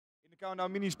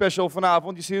Countdown mini-special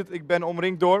vanavond. Je ziet het, ik ben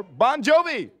omringd door Bon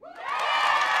Jovi.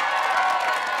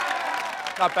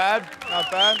 Not bad, not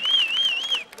bad.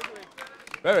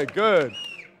 Very good.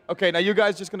 Okay, now you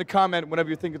guys just gonna comment whenever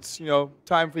you think it's,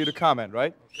 time for you to comment,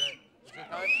 right? Okay. Is it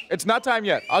time? It's not time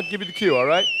yet. I'll give you the cue, all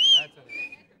right?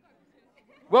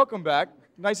 Welcome back.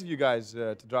 Nice of you guys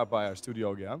to drop by our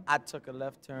studio again. I took a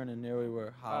left turn and there we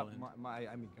were, Holland.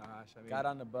 Got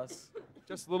on the bus.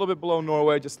 Just a little bit below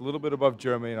Norway, just a little bit above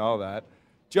Germany and all that.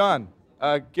 John,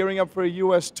 gearing up for a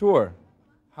U.S. tour.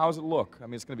 How's it look? I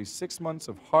mean, it's going to be 6 months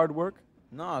of hard work.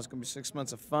 No, it's going to be 6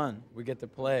 months of fun. We get to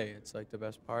play. It's like the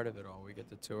best part of it all. We get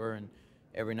to tour, and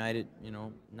every night at,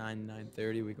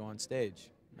 9:30 we go on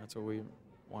stage. That's what we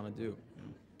want to do.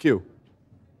 Q.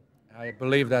 I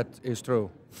believe that is true.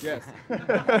 Yes.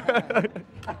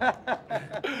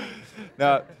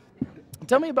 Now,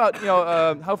 tell me about,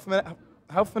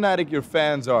 how fanatic your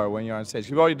fans are when you're on stage.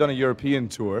 You've already done a European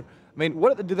tour. I mean,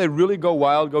 do they really go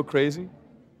wild, go crazy?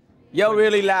 Yell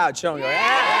really loud, show me.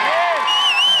 I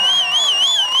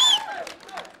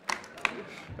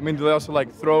mean, do they also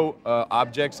like throw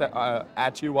objects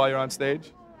at you while you're on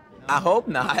stage? I hope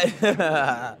not.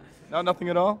 No, nothing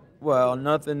at all? Well,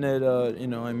 nothing that,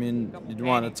 you'd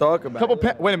want to talk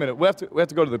about. Wait a minute, we have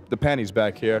to go to the panties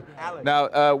back here.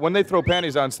 Now, when they throw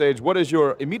panties on stage, what is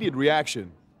your immediate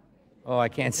reaction? Oh, I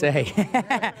can't say.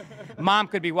 Mom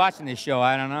could be watching this show.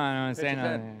 I don't know. I don't say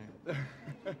nothing.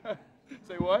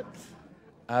 Say what?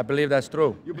 I believe that's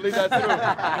true. You believe that's true?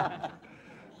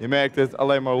 Je merkt het,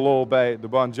 alleen maar lol bij de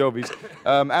Bon Jovi's.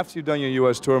 After you've done your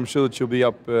US tour, I'm sure that you'll be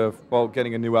up,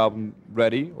 getting a new album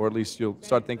ready, or at least you'll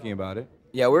start thinking about it.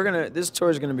 Yeah, this tour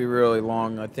is gonna be really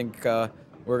long. I think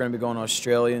we're gonna be going to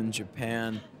Australia and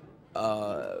Japan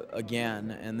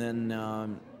again, and then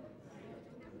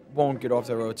won't get off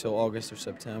the road till August or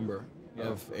September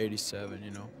of '87.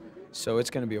 So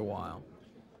it's gonna be a while.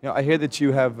 I hear that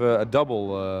you have a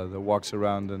double that walks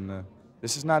around, and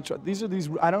this is not true.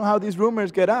 I don't know how these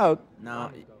rumors get out.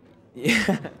 No.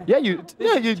 Yeah,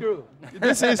 true.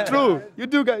 This is true. You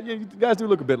guys do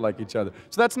look a bit like each other.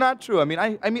 So that's not true. I mean,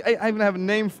 I even have a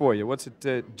name for you. What's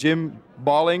it? Jim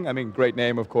Balling. I mean, great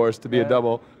name, of course, to be a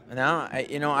double. Now,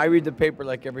 I read the paper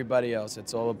like everybody else.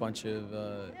 It's all a bunch of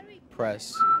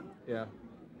press. Yeah.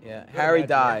 Yeah. Harry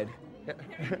died. Yeah.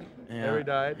 Harry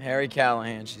died. Harry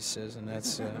Callahan, she says, and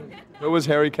that's. Who was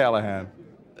Harry Callahan?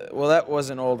 Well, that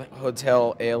was an old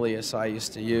hotel alias I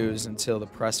used to use until the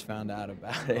press found out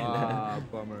about it. Ah,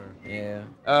 bummer. Yeah.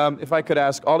 If I could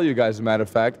ask all of you guys, as a matter of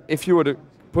fact, if you were to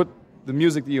put the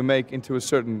music that you make into a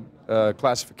certain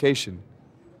classification,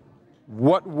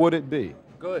 what would it be?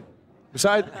 Good.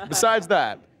 Besides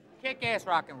that? Kick-ass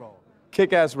rock and roll.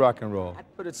 Kick-ass rock and roll.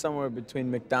 I'd put it somewhere between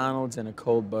McDonald's and a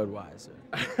cold Budweiser.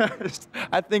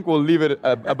 I think we'll leave it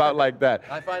about like that.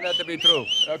 I find that to be true.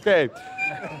 Okay.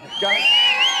 Guys.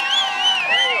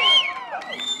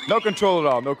 No control at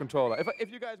all, no control at all.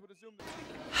 If you guys would assume...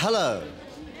 Hello,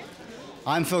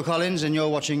 I'm Phil Collins and you're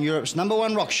watching Europe's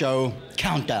 #1 rock show,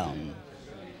 Countdown.